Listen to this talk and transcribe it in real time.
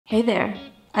Hey there,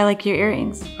 I like your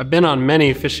earrings. I've been on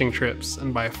many fishing trips,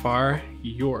 and by far,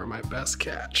 you're my best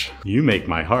catch. You make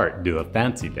my heart do a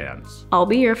fancy dance. I'll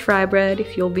be your fry bread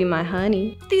if you'll be my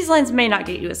honey. These lines may not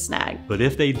get you a snag. But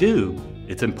if they do,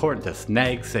 it's important to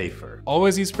snag safer.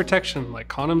 Always use protection like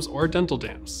condoms or dental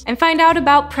dams. And find out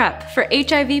about PrEP for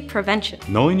HIV prevention.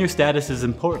 Knowing your status is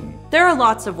important. There are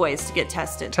lots of ways to get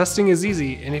tested. Testing is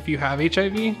easy, and if you have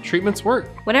HIV, treatments work.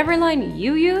 Whatever line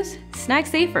you use, snag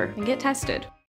safer and get tested.